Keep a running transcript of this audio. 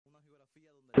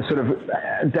the sort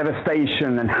of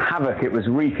devastation and havoc it was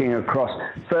wreaking across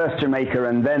first Jamaica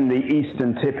and then the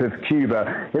eastern tip of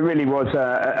Cuba. It really was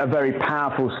a very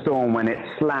powerful storm when it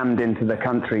slammed into the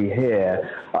country here.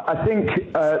 I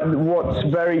think what's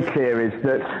very clear is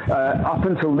that up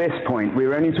until this point we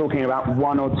were only talking about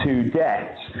 1 or 2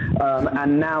 deaths,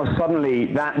 and now suddenly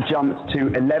that jumped to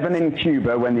 11 in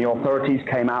Cuba when the authorities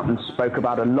came out and spoke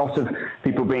about a lot of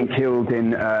people being killed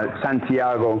in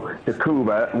Santiago de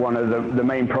Cuba, one of the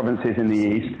main provinces in the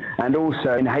east, and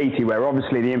also in Haiti, where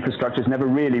obviously the infrastructure has never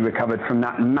really recovered from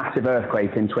that massive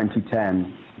earthquake in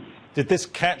 2010. Did this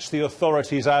catch the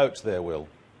authorities out there, Will?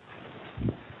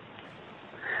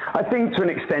 I think to an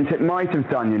extent it might have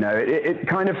done, you know. It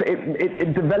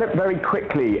developed very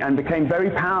quickly and became very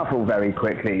powerful very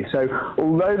quickly. So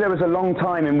although there was a long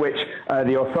time in which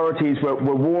the authorities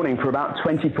were warning for about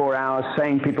 24 hours,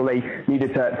 saying people they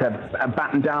needed to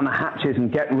batten down the hatches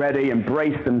and get ready and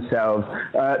brace themselves,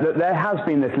 that there has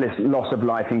been this loss of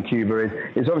life in Cuba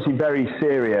is obviously very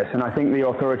serious, and I think the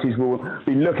authorities will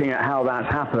be looking at how that's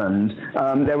happened.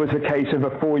 There was a case of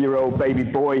a 4-year-old baby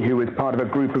boy who was part of a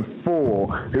group of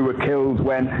 4 who were killed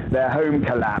when their home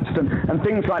collapsed, and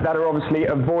things like that are obviously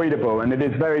avoidable, and it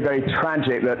is very, very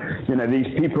tragic that, you know, these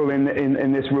people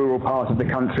in this rural part of the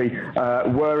country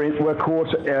were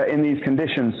caught in these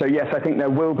conditions. So yes, I think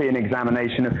there will be an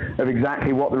examination of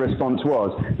exactly what the response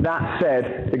was. That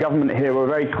said, the government here were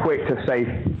very quick to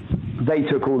say they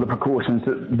took all the precautions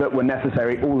that were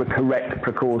necessary, all the correct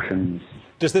precautions.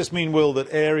 Does this mean, Will,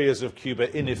 that areas of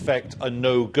Cuba in effect are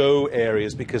no-go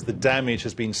areas because the damage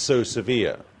has been so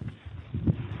severe?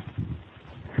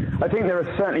 I think there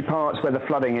are certainly parts where the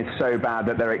flooding is so bad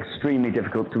that they're extremely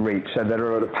difficult to reach. So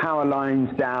there are the power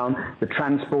lines down, the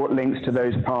transport links to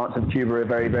those parts of Cuba are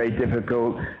very, very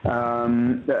difficult.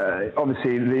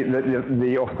 Obviously,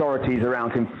 the authorities are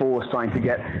out in force trying to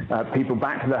get people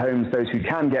back to their homes, those who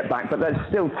can get back, but there's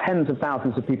still tens of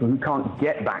thousands of people who can't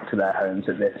get back to their homes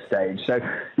at this stage. So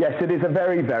yes, it is a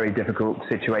very, very difficult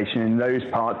situation in those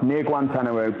parts near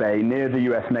Guantanamo Bay, near the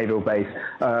US naval base,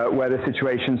 where the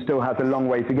situation still has a long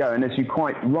way to go. And as you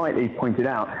quite rightly pointed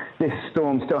out, this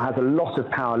storm still has a lot of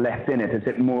power left in it as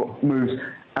it moves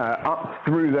up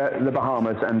through the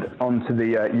Bahamas and onto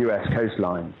the US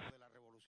coastline.